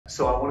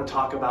So I want to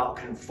talk about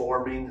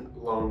conforming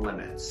loan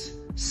limits.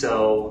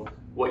 So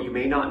what you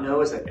may not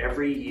know is that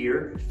every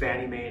year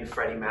Fannie Mae and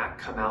Freddie Mac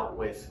come out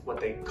with what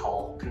they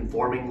call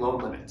conforming loan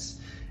limits.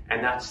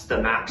 And that's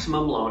the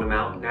maximum loan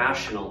amount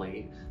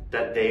nationally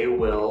that they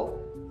will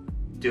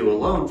do a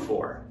loan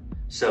for.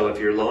 So if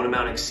your loan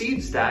amount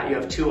exceeds that, you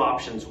have two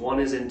options. One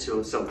is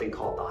into something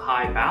called the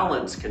high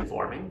balance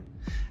conforming.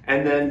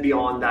 And then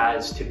beyond that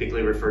is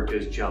typically referred to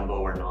as jumbo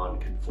or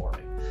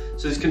non-conforming.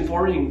 So these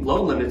conforming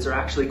loan limits are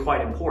actually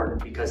quite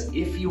important because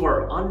if you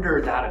are under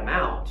that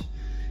amount,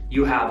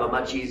 you have a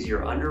much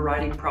easier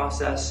underwriting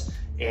process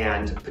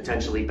and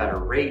potentially better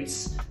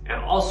rates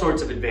and all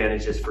sorts of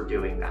advantages for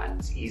doing that.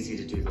 It's easy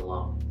to do the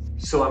loan.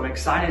 So I'm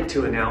excited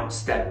to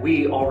announce that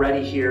we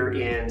already here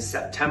in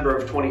September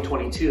of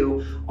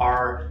 2022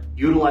 are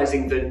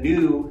utilizing the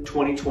new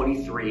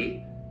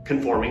 2023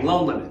 conforming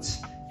loan limits.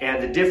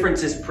 And the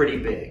difference is pretty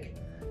big.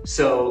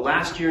 So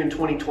last year in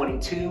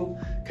 2022,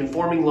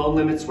 conforming loan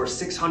limits were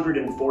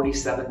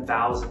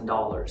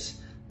 $647,000.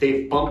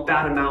 They've bumped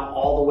that amount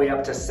all the way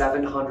up to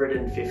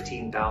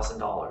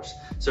 $715,000.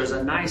 So there's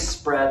a nice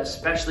spread,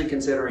 especially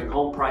considering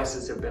home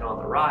prices have been on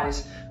the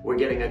rise. We're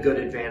getting a good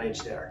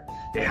advantage there.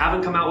 They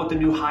haven't come out with the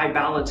new high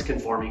balance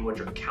conforming,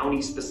 which are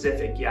county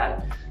specific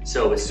yet.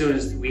 So as soon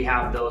as we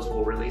have those,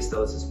 we'll release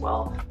those as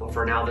well. But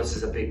for now, this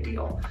is a big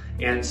deal.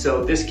 And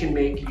so this can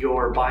make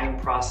your buying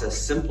process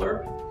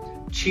simpler,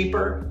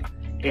 cheaper,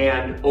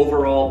 and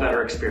overall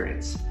better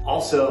experience.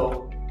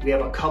 Also, we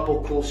have a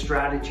couple cool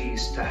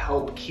strategies to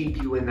help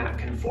keep you in that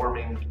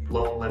conforming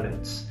loan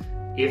limits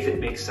if it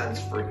makes sense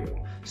for you.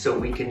 So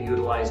we can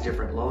utilize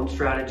different loan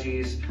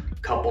strategies, a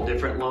couple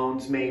different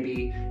loans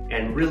maybe,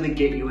 and really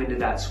get you into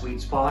that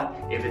sweet spot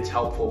if it's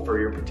helpful for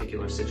your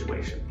particular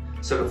situation.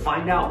 So to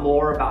find out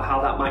more about how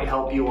that might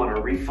help you on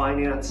a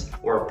refinance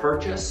or a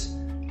purchase,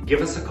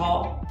 give us a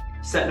call,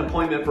 set an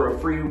appointment for a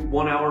free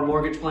 1-hour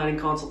mortgage planning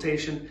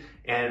consultation,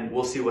 and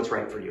we'll see what's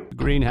right for you.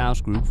 Greenhouse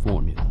Group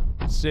formula.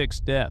 6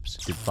 steps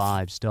to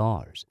 5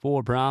 stars.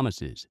 4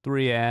 promises,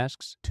 3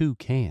 asks, 2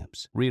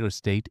 camps. Real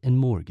estate and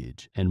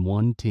mortgage, and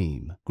 1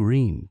 team.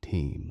 Green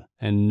Team.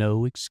 And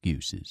no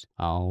excuses.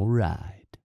 All right.